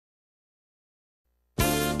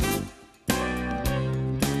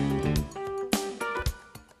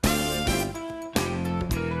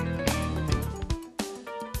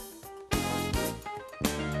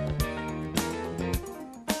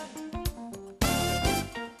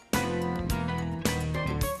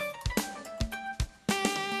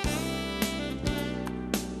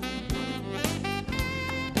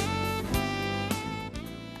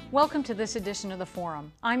Welcome to this edition of The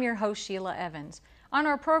Forum. I'm your host, Sheila Evans. On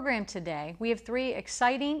our program today, we have 3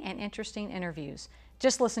 exciting and interesting interviews.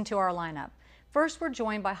 Just listen to our lineup. First, we're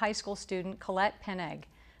joined by high school student Colette Peneg,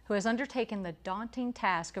 who has undertaken the daunting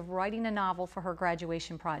task of writing a novel for her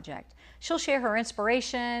graduation project. She'll share her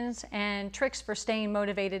inspirations and tricks for staying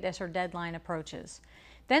motivated as her deadline approaches.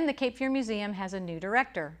 Then the Cape Fear Museum has a new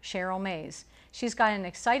director, Cheryl Mays. She's got an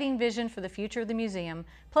exciting vision for the future of the museum,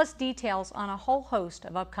 plus details on a whole host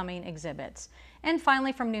of upcoming exhibits. And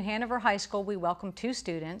finally, from New Hanover High School, we welcome 2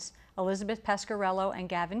 students, Elizabeth Pescarello and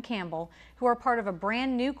Gavin Campbell, who are part of a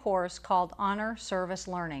brand new course called Honor Service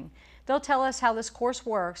Learning. They'll tell us how this course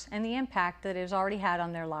works and the impact that it has already had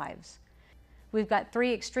on their lives. We've got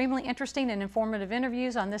 3 extremely interesting and informative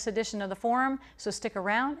interviews on this edition of The Forum, so stick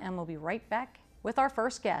around and we'll be right back with our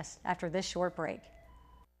first guest after this short break.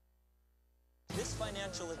 This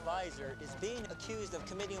financial advisor is being accused of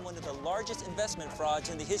committing one of the largest investment frauds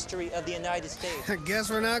in the history of the United States. I guess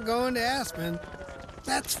we're not going to Aspen.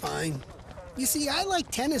 That's fine. You see, I like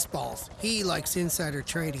tennis balls. He likes insider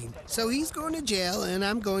trading. So he's going to jail and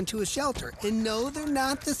I'm going to a shelter. And no, they're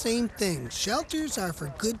not the same thing. Shelters are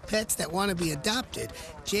for good pets that want to be adopted.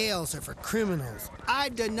 Jails are for criminals.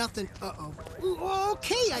 I've done nothing. Uh-oh. Ooh,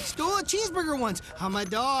 okay, I stole a cheeseburger once. I'm a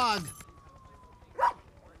dog.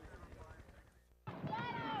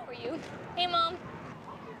 For you. Hey, Mom.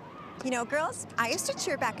 You know, girls, I used to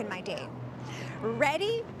cheer back in my day.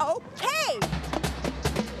 Ready? Okay!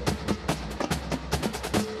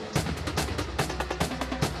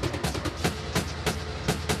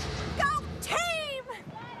 Go team!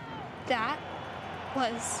 That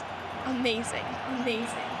was amazing. Amazing.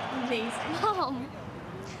 Amazing. Mom,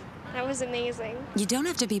 that was amazing. You don't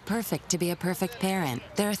have to be perfect to be a perfect parent.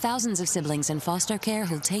 There are thousands of siblings in foster care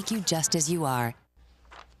who'll take you just as you are.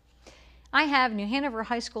 I have New Hanover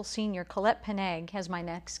High School senior Colette Peneg as my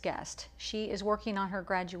next guest. She is working on her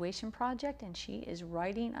graduation project and she is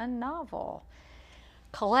writing a novel.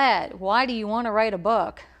 Colette, why do you want to write a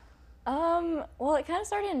book? Well, it kind of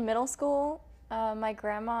started in middle school. My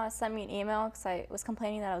grandma sent me an email because I was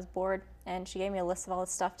complaining that I was bored, and she gave me a list of all the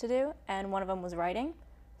stuff to do, and one of them was writing.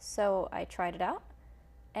 So I tried it out,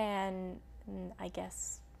 and I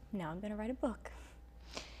guess now I'm going to write a book.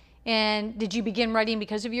 And did you begin writing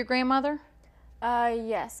because of your grandmother?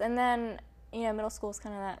 Yes, and then, you know, middle school is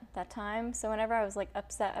kind of that time, so whenever I was like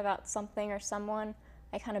upset about something or someone,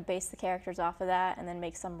 I kind of base the characters off of that and then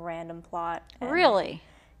make some random plot. Really?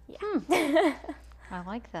 Yeah. I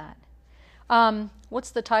like that.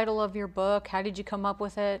 What's the title of your book? How did you come up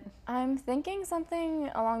with it? I'm thinking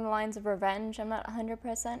something along the lines of revenge. I'm not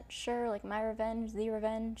 100% sure, like my revenge, the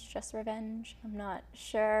revenge, just revenge. I'm not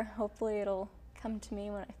sure. Hopefully it'll come to me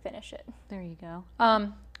when I finish it. There you go.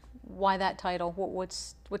 Why that title?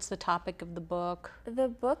 What's the topic of the book? The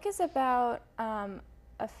book is about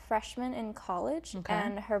a freshman in college,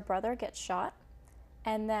 and her brother gets shot,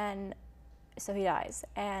 and then so he dies.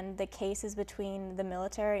 And the case is between the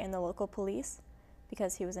military and the local police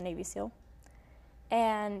because he was a Navy SEAL.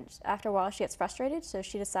 And after a while, she gets frustrated, so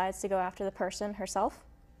she decides to go after the person herself.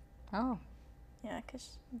 Oh. Yeah,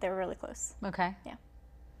 because they were really close. Okay. Yeah.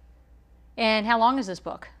 And how long is this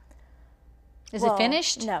book? Is it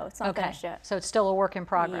finished? No, it's not finished yet. So it's still a work in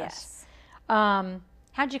progress. Yes.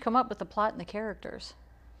 How'd you come up with the plot and the characters?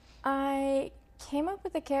 I came up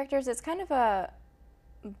with the characters. It's kind of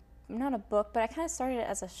not a book, but I kind of started it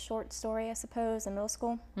as a short story, I suppose, in middle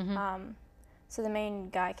school. So the main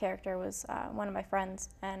guy character was one of my friends,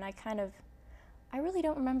 and I really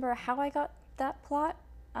don't remember how I got that plot,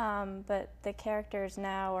 but the characters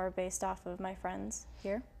now are based off of my friends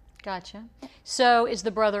here. Gotcha. So is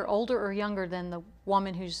the brother older or younger than the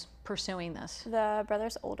woman who's pursuing this? The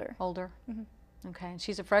brother's older. Older? Okay. And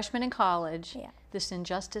she's a freshman in college. Yeah. This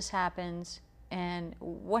injustice happens. And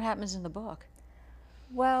what happens in the book?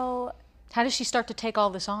 Well, how does she start to take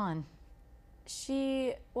all this on?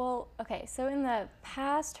 Okay, so in the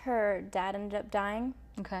past, her dad ended up dying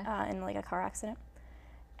in like a car accident.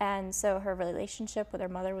 And so her relationship with her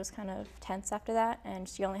mother was kind of tense after that, and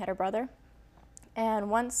she only had her brother. And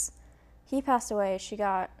once he passed away, she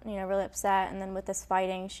got, really upset, and then with this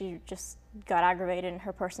fighting, she just got aggravated, and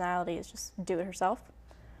her personality is just do it herself.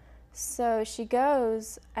 So she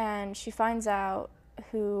goes and she finds out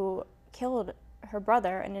who killed her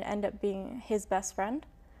brother, and it ended up being his best friend.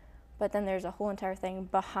 But then there's a whole entire thing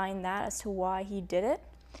behind that as to why he did it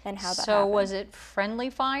and how that happened. So was it friendly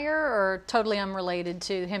fire or totally unrelated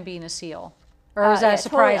to him being a SEAL? Or was that a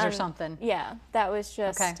surprise totally or something? Yeah, that was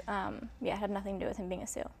just, it had nothing to do with him being a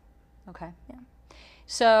SEAL. Okay. Yeah.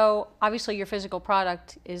 So obviously your physical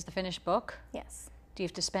product is the finished book. Yes. Do you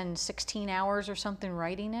have to spend 16 hours or something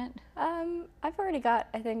writing it? I've already got,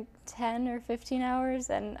 I think, 10 or 15 hours,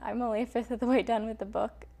 and I'm only a fifth of the way done with the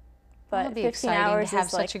book. But That'd be 15 exciting hours to have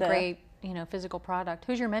is such like a great, physical product.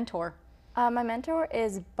 Who's your mentor? My mentor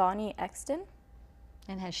is Bonnie Exton.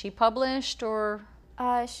 And has she published or?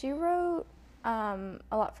 She wrote a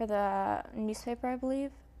lot for the newspaper, I believe,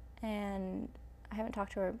 and I haven't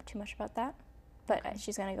talked to her too much about that, but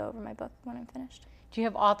she's going to go over my book when I'm finished. Do you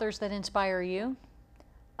have authors that inspire you?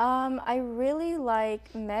 I really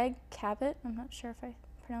like Meg Cabot, I'm not sure if I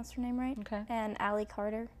pronounced her name right, and Allie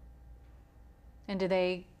Carter. And do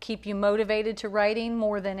they keep you motivated to writing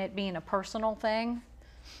more than it being a personal thing?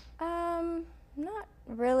 Not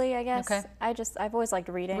really, I guess. Okay. I've always liked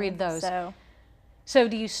reading. Read those. So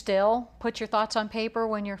do you still put your thoughts on paper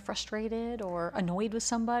when you're frustrated or annoyed with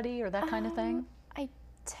somebody or that kind of thing? I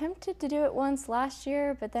attempted to do it once last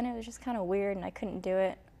year, but then it was just kind of weird and I couldn't do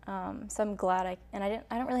it. So I'm glad I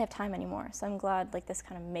don't really have time anymore. So I'm glad like this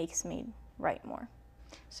kind of makes me write more.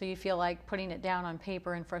 So you feel like putting it down on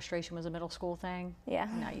paper and frustration was a middle school thing? Yeah.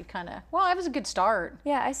 Now you kind of, well, that was a good start.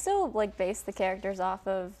 Yeah, I still like base the characters off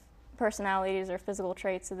of personalities or physical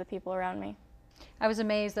traits of the people around me. I was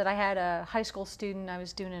amazed that I had a high school student I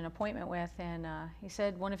was doing an appointment with, and he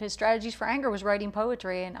said one of his strategies for anger was writing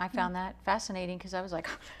poetry, and I found that fascinating because I was like,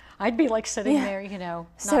 I'd be like sitting there, not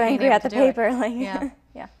so being angry able at to the do it. paper, like Yeah.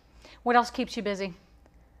 yeah. What else keeps you busy?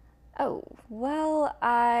 Oh, well,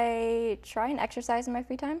 I try and exercise in my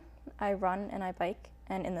free time. I run and I bike,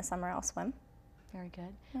 and in the summer I'll swim. Very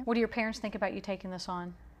good. Yeah. What do your parents think about you taking this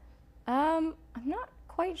on? I'm not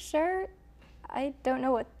quite sure. I don't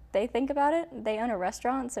know what they think about it. They own a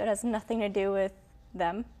restaurant, so it has nothing to do with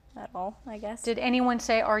them at all, I guess. Did anyone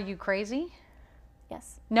say, are you crazy?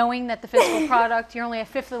 Yes. Knowing that the physical product, you're only a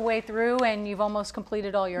fifth of the way through and you've almost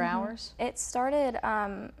completed all your hours? It started,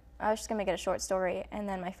 I was just going to get a short story, and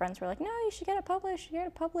then my friends were like, no, you should get it published, you get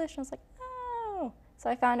it published. And I was like, no. So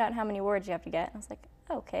I found out how many words you have to get, and I was like,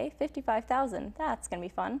 okay, 55,000, that's going to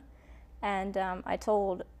be fun. And I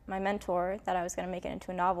told my mentor that I was going to make it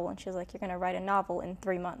into a novel, and she was like, you're going to write a novel in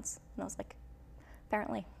 3 months. And I was like,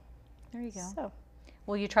 apparently. There you go. So.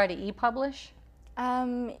 Will you try to e-publish?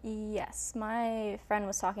 Yes. My friend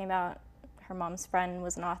was talking about her mom's friend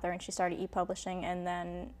was an author, and she started e-publishing and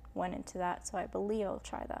then went into that, so I believe I'll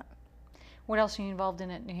try that. What else are you involved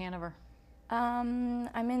in at New Hanover?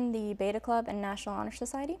 I'm in the Beta Club and National Honor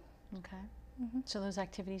Society. Okay. So those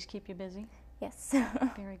activities keep you busy? Yes.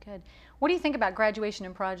 Very good. What do you think about graduation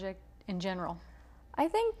and project in general? I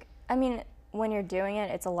mean, when you're doing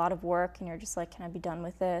it, it's a lot of work, and you're just like, can I be done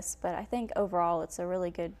with this? But I think overall it's a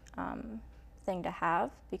really good thing to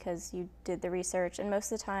have because you did the research, and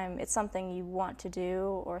most of the time it's something you want to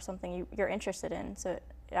do or something you're interested in, so it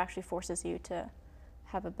actually forces you to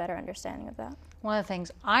have a better understanding of that. One of the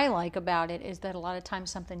things I like about it is that a lot of times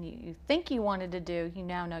something you think you wanted to do, you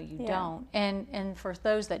now know you don't. And for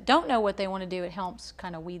those that don't know what they want to do, it helps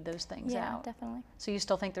kind of weed those things out. Yeah, definitely. So you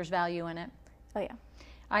still think there's value in it? Oh, yeah.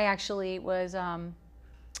 I actually was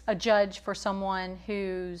a judge for someone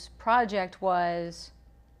whose project was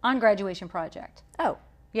on graduation project. Oh.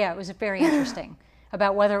 Yeah, it was very interesting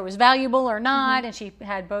about whether it was valuable or not, and she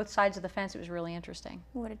had both sides of the fence. It was really interesting.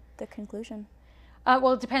 What did the conclusion?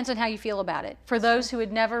 Well, it depends on how you feel about it. For those who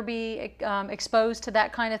would never be exposed to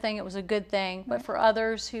that kind of thing, it was a good thing. But for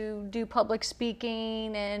others who do public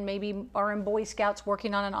speaking and maybe are in Boy Scouts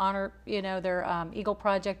working on an honor, their Eagle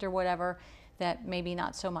Project or whatever, that maybe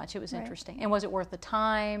not so much. It was interesting. And was it worth the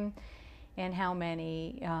time? And how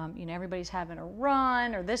many, everybody's having a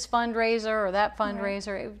run or this fundraiser or that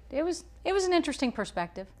fundraiser. It was an interesting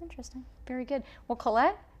perspective. Interesting. Very good. Well,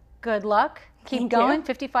 Colette, good luck. Keep Thank going. you.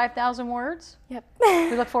 55,000 words. Yep.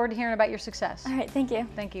 We look forward to hearing about your success. All right, thank you.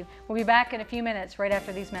 Thank you. We'll be back in a few minutes right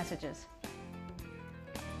after these messages.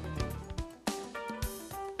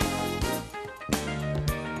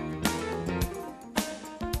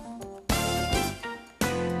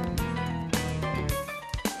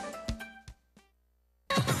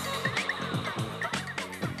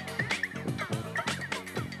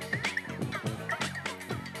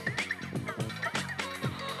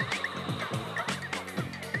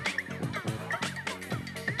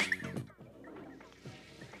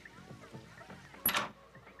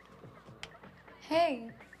 Hey,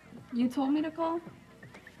 you told me to call?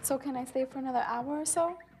 So can I stay for another hour or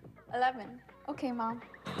so? 11. Okay, Mom.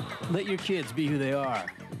 Let your kids be who they are,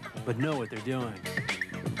 but know what they're doing.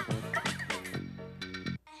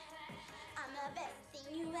 I'm the best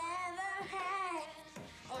thing you ever had.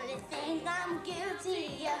 Only thing I'm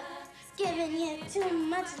guilty of is giving you too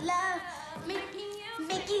much love.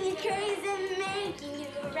 Making you crazy, making you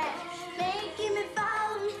rat, making me fall.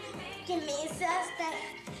 give me suspect.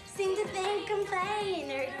 Seem to think I'm playing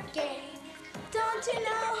her game. Don't you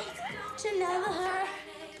know, she'll never hurt.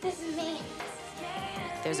 This is me.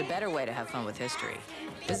 There's a better way to have fun with history.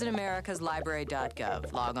 Visit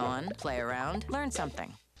americaslibrary.gov. Log on, play around, learn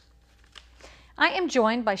something. I am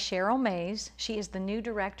joined by Cheryl Mays. She is the new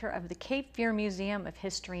director of the Cape Fear Museum of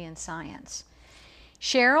History and Science.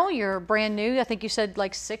 Cheryl, you're brand new. I think you said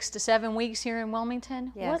like 6 to 7 weeks here in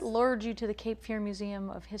Wilmington. Yes. What lured you to the Cape Fear Museum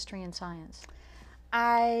of History and Science?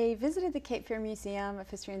 I visited the Cape Fear Museum of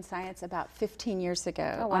History and Science about 15 years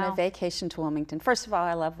ago on a vacation to Wilmington. First of all,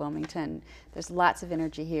 I love Wilmington. There's lots of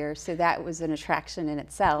energy here, so that was an attraction in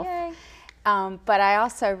itself. Yay. But I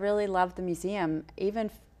also really loved the museum. Even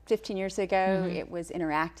 15 years ago, it was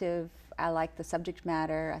interactive. I liked the subject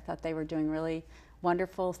matter. I thought they were doing really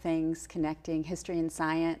wonderful things connecting history and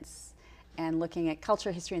science and looking at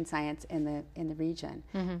culture, history, and science in the region.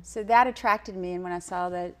 So that attracted me, and when I saw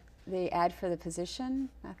the ad for the position,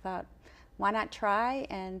 I thought, why not try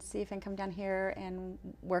and see if I can come down here and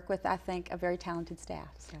work with, I think, a very talented staff.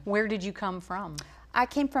 So. Where did you come from? I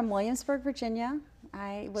came from Williamsburg, Virginia.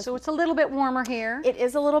 So it's a little bit warmer here. It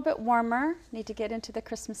is a little bit warmer. Need to get into the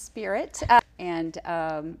Christmas spirit. And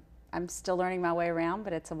I'm still learning my way around,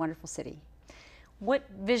 but it's a wonderful city. What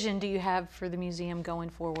vision do you have for the museum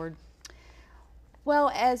going forward?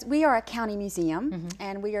 Well, as we are a county museum,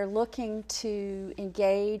 and we are looking to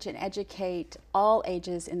engage and educate all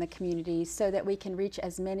ages in the community so that we can reach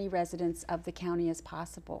as many residents of the county as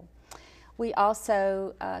possible. We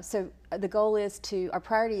also, so the goal is our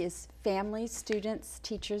priority is families, students,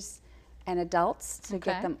 teachers, and adults to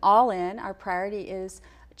get them all in. Our priority is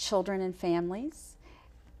children and families.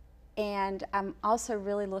 And I'm also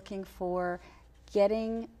really looking for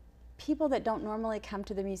getting people that don't normally come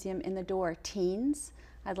to the museum in the door, teens.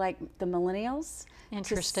 I'd like the millennials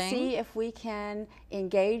to see if we can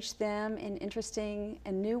engage them in interesting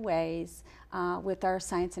and new ways with our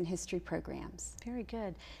science and history programs. Very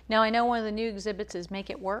good. Now I know one of the new exhibits is Make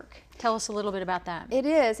It Work. Tell us a little bit about that. It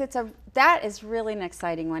is. That is really an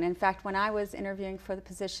exciting one. In fact, when I was interviewing for the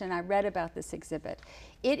position, I read about this exhibit.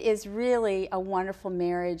 It is really a wonderful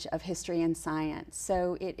marriage of history and science.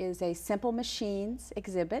 So it is a simple machines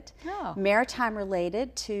exhibit, maritime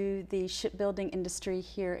related to the shipbuilding industry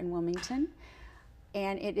here in Wilmington.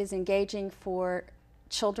 And it is engaging for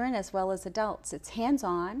children as well as adults. It's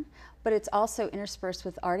hands-on, but it's also interspersed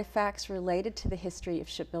with artifacts related to the history of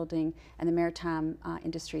shipbuilding and the maritime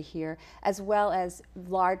industry here, as well as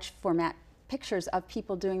large format pictures of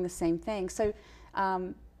people doing the same thing. So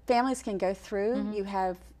families can go through. You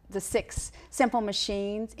have the 6 simple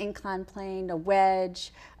machines, inclined plane, a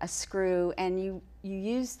wedge, a screw, and you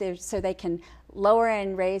use those so they can lower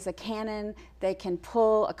and raise a cannon, they can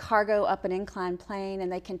pull a cargo up an inclined plane,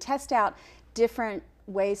 and they can test out different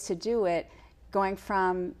ways to do it, going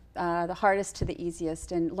from the hardest to the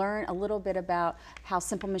easiest, and learn a little bit about how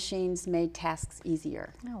simple machines made tasks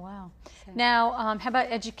easier. Oh, wow. So. Now, how about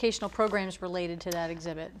educational programs related to that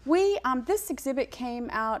exhibit? This exhibit came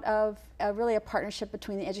out of really a partnership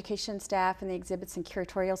between the education staff and the exhibits and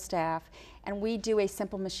curatorial staff, and we do a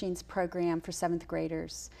simple machines program for 7th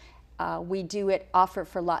graders. We offer it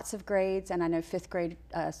for lots of grades, and I know 5th grade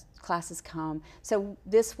classes come. So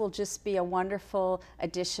this will just be a wonderful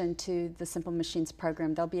addition to the Simple Machines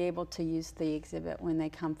program. They'll be able to use the exhibit when they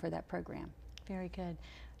come for that program. Very good.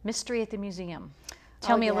 Mystery at the Museum.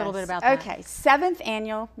 Tell me a little bit about that. Okay, 7th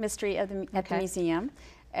annual Mystery at the Museum.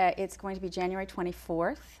 It's going to be January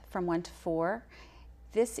 24th from 1 to 4.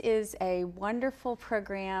 This is a wonderful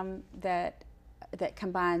program that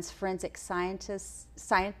combines forensic science,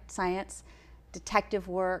 detective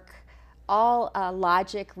work, all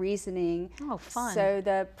logic, reasoning. Oh, fun. So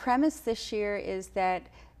the premise this year is that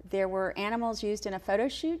there were animals used in a photo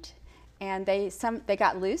shoot, and they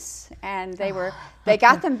got loose, and they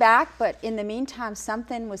got them back, but in the meantime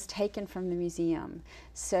something was taken from the museum.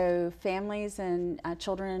 So families and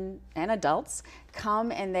children and adults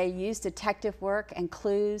come, and they use detective work and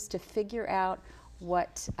clues to figure out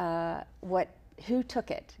who took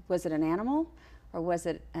it. Was it an animal, or was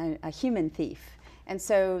it a human thief? And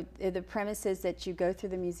so the premise is that you go through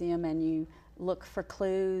the museum and you look for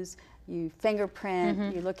clues, you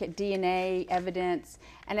fingerprint, you look at DNA evidence,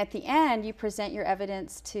 and at the end you present your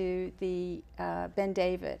evidence to the Ben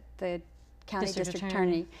David, the county district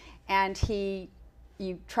attorney, and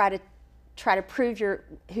you try to prove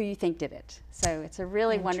who you think did it. So it's a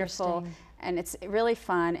really wonderful, and it's really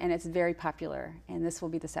fun, and it's very popular, and this will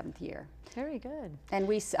be the 7th year. Very good. And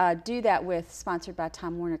we do that sponsored by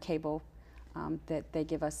Time Warner Cable, that they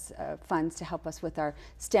give us funds to help us with our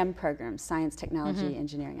STEM programs, science, technology,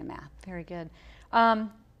 engineering, and math. Very good.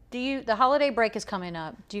 The holiday break is coming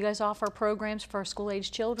up. Do you guys offer programs for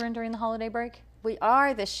school-age children during the holiday break? We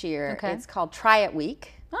are this year. Okay. It's called Try It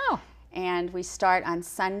Week. Oh. And we start on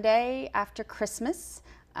Sunday after Christmas.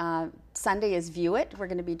 Sunday is View It. We're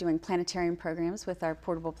going to be doing planetarium programs with our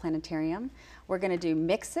portable planetarium. We're going to do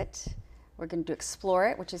Mix It. We're going to do Explore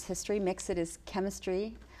It, which is history. Mix It is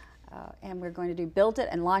chemistry. And we're going to do Build It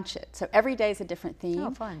and Launch It. So every day is a different theme.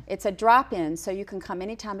 Oh, fun. It's a drop-in, so you can come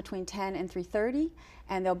anytime between 10 and 3:30,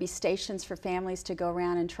 and there'll be stations for families to go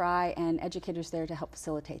around and try, and educators there to help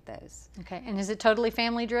facilitate those. Okay, and is it totally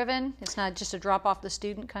family-driven? It's not just a drop-off the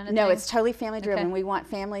student kind of No, thing? it's totally family-driven. Okay. We want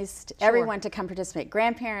families, Sure. everyone to come participate.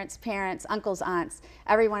 Grandparents, parents, uncles, aunts,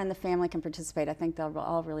 everyone in the family can participate. I think they'll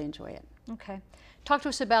all really enjoy it. Okay. Talk to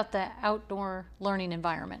us about the outdoor learning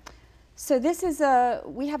environment. So this is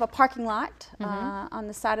we have a parking lot on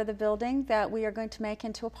the side of the building that we are going to make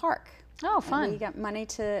into a park. Oh, fun. And we got money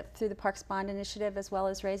through the Parks Bond Initiative, as well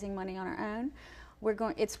as raising money on our own.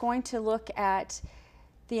 It's going to look at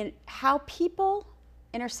how people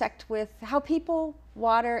intersect with, how people,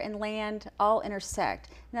 water, and land all intersect.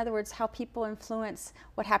 In other words, how people influence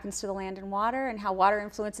what happens to the land and water, and how water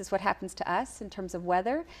influences what happens to us in terms of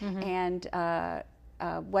weather and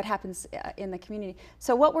what happens in the community.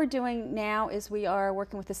 So what we're doing now is we are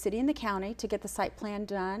working with the city and the county to get the site plan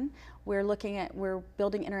done. We're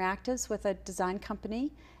building interactives with a design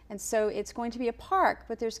company. And so it's going to be a park,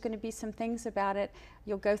 but there's going to be some things about it.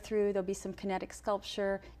 You'll go through, there'll be some kinetic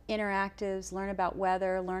sculpture, interactives, learn about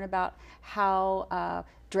weather, learn about how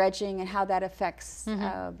dredging and how that affects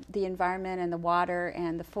the environment and the water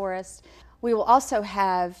and the forest. We will also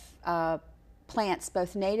have plants,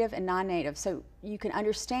 both native and non-native, so you can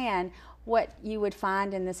understand what you would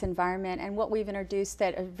find in this environment and what we've introduced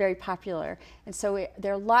that are very popular. And so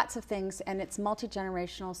there are lots of things, and it's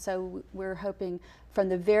multi-generational, so we're hoping from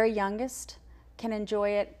the very youngest can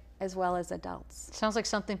enjoy it as well as adults. Sounds like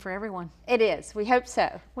something for everyone. It is. We hope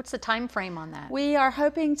so. What's the time frame on that? We are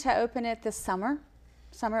hoping to open it this summer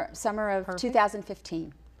of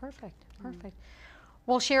 2015. Perfect. Perfect.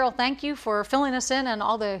 Well, Cheryl, thank you for filling us in on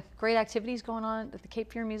all the great activities going on at the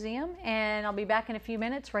Cape Fear Museum, and I'll be back in a few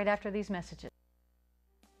minutes right after these messages.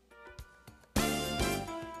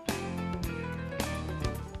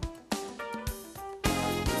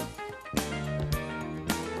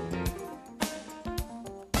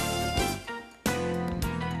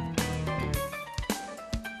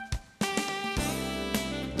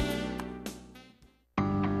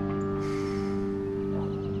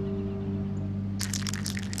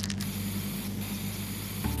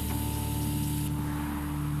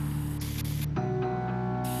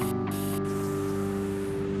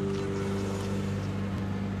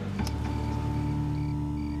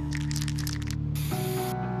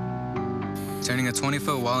 Turning a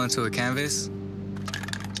 20-foot wall into a canvas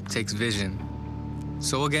takes vision.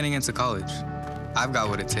 So will getting into college. I've got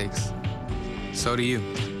what it takes. So do you.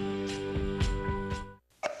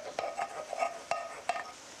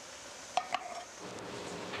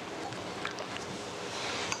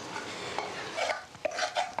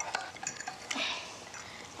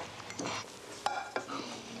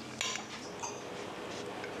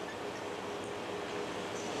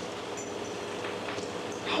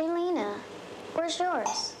 Hey, Lena, where's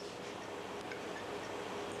yours?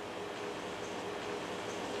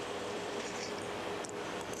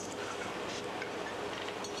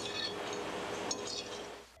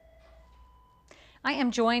 I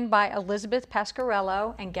am joined by Elizabeth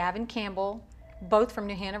Pasquarello and Gavin Campbell, both from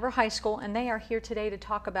New Hanover High School, and they are here today to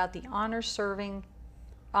talk about the Honors Service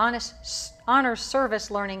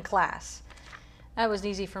Learning class. That was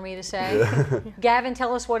easy for me to say. Yeah. Gavin,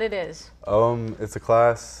 tell us what it is. It's a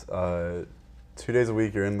class, 2 days a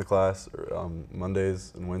week you're in the class,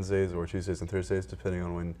 Mondays and Wednesdays or Tuesdays and Thursdays, depending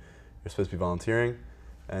on when you're supposed to be volunteering.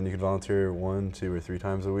 And you can volunteer 1, 2, or 3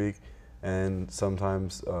 times a week. And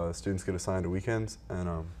sometimes students get assigned to weekends.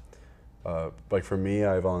 And like for me,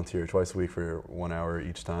 I volunteer twice a week for 1 hour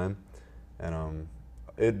each time. And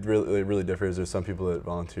it really differs. There's some people that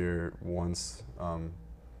volunteer once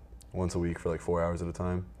a week for like 4 hours at a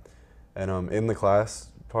time. And in the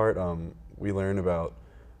class part, we learn about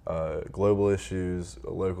global issues,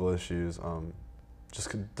 local issues,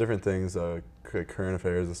 just different things, current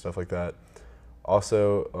affairs and stuff like that.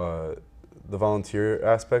 Also, the volunteer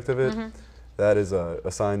aspect of it, that is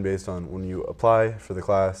assigned based on when you apply for the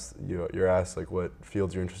class, you're asked like what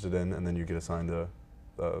fields you're interested in, and then you get assigned a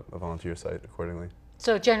volunteer site accordingly.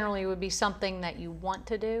 So generally it would be something that you want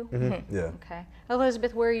to do? Yeah. Okay.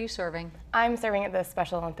 Elizabeth, where are you serving? I'm serving at the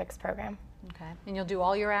Special Olympics program. Okay. And you'll do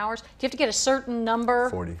all your hours? Do you have to get a certain number?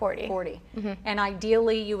 40. 40. And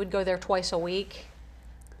ideally you would go there twice a week?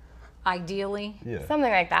 ideally? Yeah.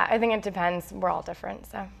 Something like that. I think it depends. We're all different,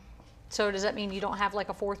 so. So does that mean you don't have like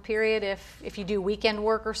a fourth period if you do weekend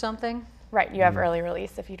work or something? Right, you have early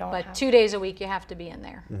release if you don't But have. 2 days a week you have to be in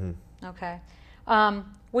there. Mm-hmm. Okay.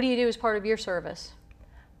 What do you do as part of your service?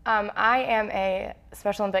 I am a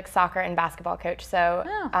Special Olympics soccer and basketball coach. So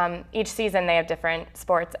each season they have different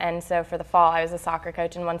sports. And so for the fall, I was a soccer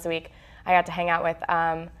coach. And once a week, I got to hang out with,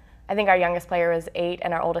 I think our youngest player was 8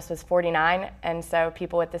 and our oldest was 49. And so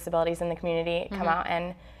people with disabilities in the community come out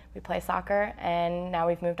and we play soccer. And now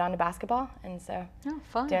we've moved on to basketball. And so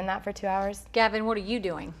doing that for 2 hours. Gavin, what are you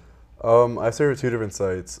doing? I serve at 2 different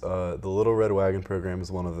sites. The Little Red Wagon program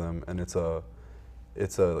is one of them, and it's a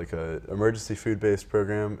like a emergency food-based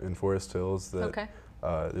program in Forest Hills that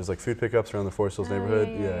there's like food pickups around the Forest Hills neighborhood.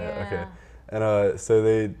 Yeah. Okay.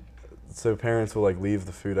 And so parents will like leave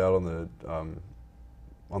the food out on their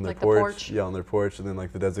like porch. Yeah, on their porch, and then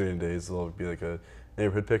like the designated days there'll be like a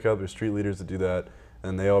neighborhood pickup. There's street leaders that do that,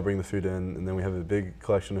 and they all bring the food in, and then we have a big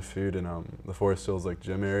collection of food in the Forest Hills like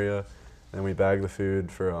gym area. And we bag the food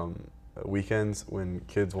for weekends when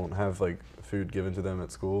kids won't have like food given to them at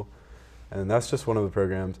school. And that's just one of the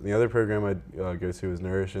programs. The other program I go to is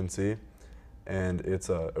Nourish NC, and it's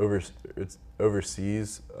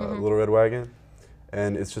oversees Little Red Wagon,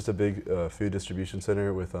 and it's just a big food distribution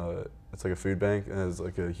center with it's like a food bank and it's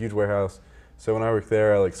like a huge warehouse. So when I work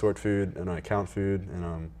there, I like sort food and I count food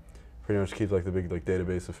and pretty much keep like the big like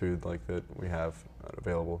database of food like that we have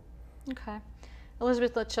available. Okay.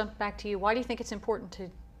 Elizabeth, let's jump back to you. Why do you think it's important to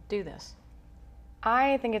do this?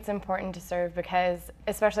 I think it's important to serve because,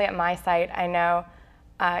 especially at my site, I know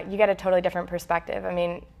you get a totally different perspective. I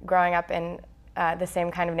mean, growing up in the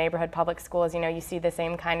same kind of neighborhood public schools, you know, you see the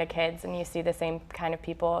same kind of kids and you see the same kind of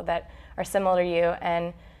people that are similar to you.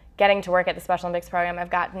 And getting to work at the Special Olympics program,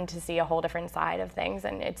 I've gotten to see a whole different side of things,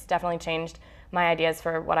 and it's definitely changed my ideas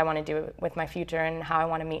for what I want to do with my future and how I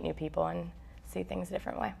want to meet new people and see things a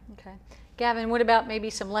different way. Okay. Gavin, what about maybe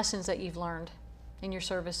some lessons that you've learned in your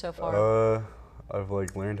service so far? I've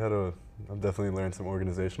definitely learned some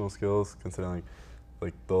organizational skills, considering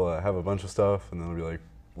like they'll have a bunch of stuff and then they'll be like,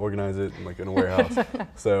 organize it like in a warehouse.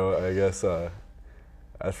 So I guess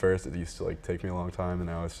at first it used to like take me a long time, and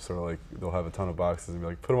now it's just sort of like they'll have a ton of boxes and be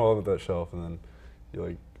like, put them all on that shelf, and then you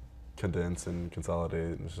like condense and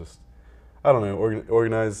consolidate, and it's just, I don't know,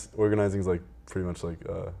 organizing is like pretty much like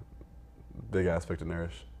a big aspect of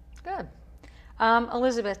Nourish. Good.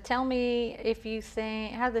 Elizabeth, tell me if you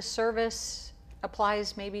think how this service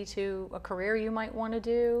applies maybe to a career you might want to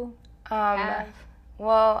do.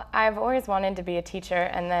 Well, I've always wanted to be a teacher,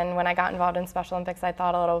 and then when I got involved in Special Olympics, I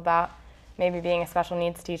thought a little about maybe being a special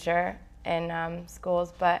needs teacher in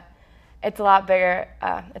schools, but it's a lot bigger.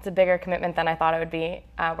 It's a bigger commitment than I thought it would be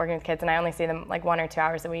working with kids, and I only see them like 1 or 2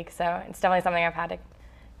 hours a week, so it's definitely something I've had to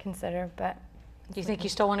consider. But do you think you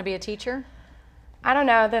still want to be a teacher? I don't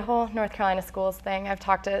know, the whole North Carolina schools thing. I've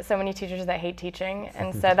talked to so many teachers that hate teaching,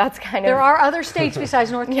 and so that's kind of... There are other states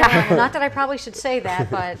besides North Carolina. Not that I probably should say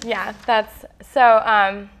that, but... Yeah, that's...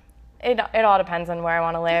 So it all depends on where I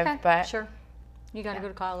want to live, but... Sure. You got to go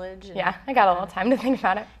to college. And, yeah, I got a little time to think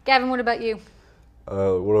about it. Gavin, what about you? What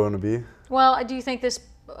do I want to be? Well, do you think this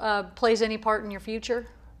plays any part in your future?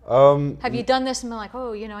 Have you done this and been like,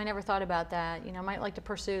 oh, you know, I never thought about that. You know, I might like to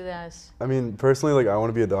pursue this. I mean, personally, like, I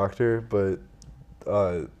want to be a doctor, but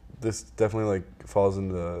this definitely like falls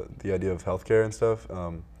into the idea of healthcare and stuff.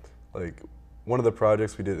 Like, one of the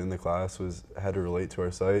projects we did in the class had to relate to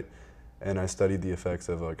our site, and I studied the effects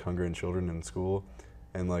of like hunger in children in school,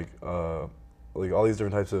 and like all these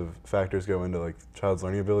different types of factors go into like child's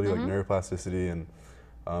learning ability, like neuroplasticity and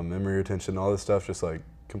memory retention. All this stuff just like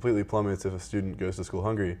completely plummets if a student goes to school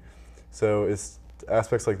hungry. So it's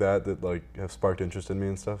aspects like that that like have sparked interest in me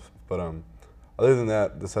and stuff. But other than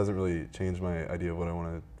that, this hasn't really changed my idea of what I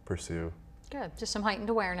want to pursue. Good, just some heightened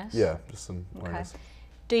awareness. Yeah, just some awareness.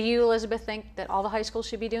 Do you, Elizabeth, think that all the high schools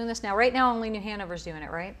should be doing this? Now, right now, only New Hanover's doing it,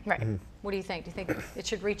 right? Right. What do you think? Do you think it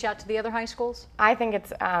should reach out to the other high schools? I think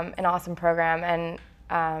it's an awesome program, and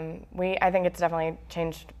I think it's definitely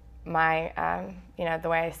changed my, the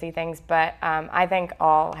way I see things. But I think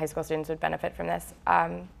all high school students would benefit from this.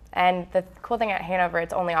 And the cool thing at Hanover,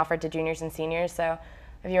 it's only offered to juniors and seniors. So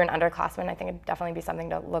if you're an underclassman, I think it'd definitely be something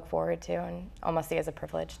to look forward to and almost see as a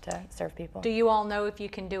privilege to serve people. Do you all know if you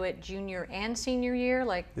can do it junior and senior year?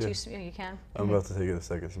 Like you can? I'm about to take it the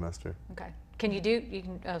second semester. Okay. Can you do,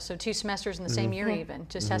 so 2 semesters in the same year even?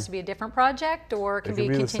 Just has to be a different project, or it can be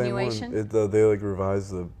a continuation? The same one. They like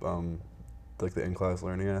revise the like the in-class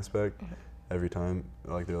learning aspect every time.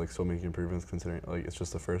 Like they're like still making improvements considering like it's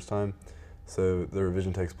just the first time. So the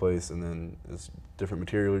revision takes place, and then it's different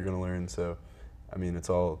material you're going to learn. So I mean, it's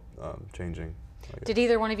all changing. Did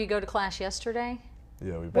either one of you go to class yesterday?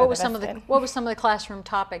 Yeah, we both. What was some of the classroom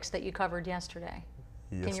topics that you covered yesterday?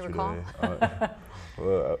 Can you recall?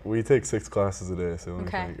 Well, we take 6 classes a day, so let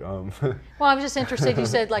me think. Well, I was just interested. You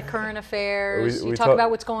said like current affairs. You talk about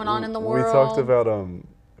what's going on in the world.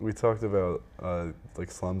 We talked about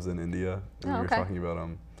like slums in India, and we were talking about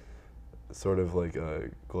sort of like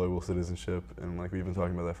global citizenship, and like we've been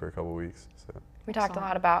talking about that for a couple weeks. So. We talked a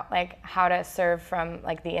lot about like how to serve from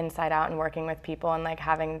like the inside out and working with people and like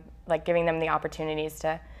giving them the opportunities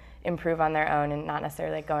to improve on their own and not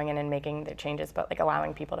necessarily like going in and making the changes, but like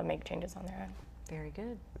allowing people to make changes on their own. Very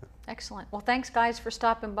good. Yeah. Excellent. Well, thanks guys for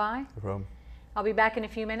stopping by. No problem. I'll be back in a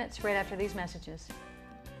few minutes right after these messages.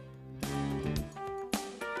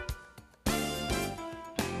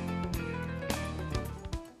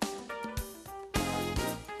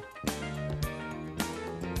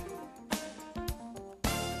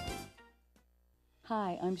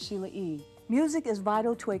 Hi, I'm Sheila E. Music is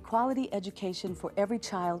vital to a quality education for every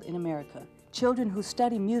child in America. Children who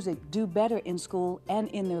study music do better in school and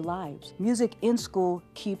in their lives. Music in school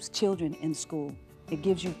keeps children in school. It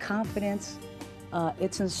gives you confidence,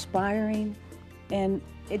 it's inspiring, and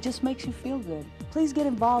it just makes you feel good. Please get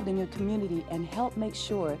involved in your community and help make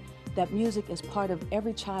sure that music is part of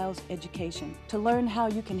every child's education. To learn how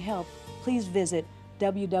you can help, please visit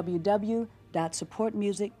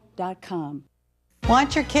www.supportmusic.com.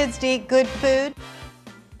 Want your kids to eat good food?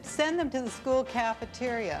 Send them to the school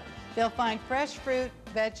cafeteria. They'll find fresh fruit,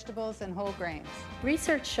 vegetables, and whole grains.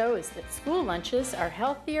 Research shows that school lunches are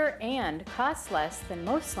healthier and cost less than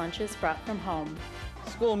most lunches brought from home.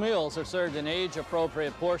 School meals are served in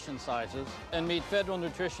age-appropriate portion sizes and meet federal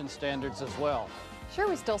nutrition standards as well. Sure,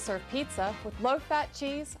 we still serve pizza with low-fat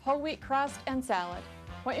cheese, whole wheat crust, and salad.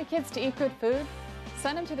 Want your kids to eat good food?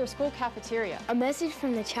 Send them to their school cafeteria. A message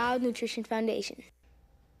from the Child Nutrition Foundation.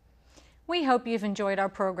 We hope you've enjoyed our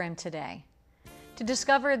program today. To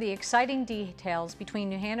discover the exciting details between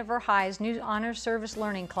New Hanover High's new Honors Service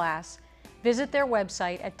Learning class, visit their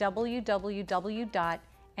website at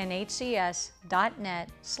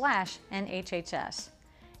www.nhcs.net/NHHS.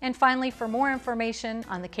 And finally, for more information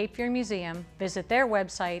on the Cape Fear Museum, visit their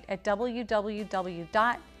website at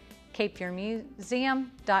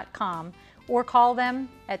www.capefearmuseum.com or call them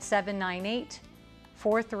at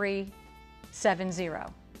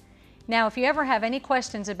 798-4370. Now, if you ever have any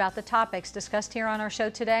questions about the topics discussed here on our show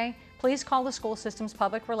today, please call the School Systems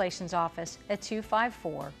Public Relations Office at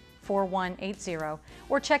 254-4180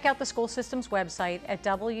 or check out the school system's website at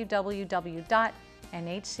www.nhcs.net.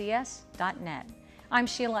 I'm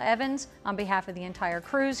Sheila Evans on behalf of the entire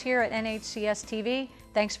crews here at NHCS TV.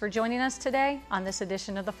 Thanks for joining us today on this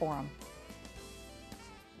edition of The Forum.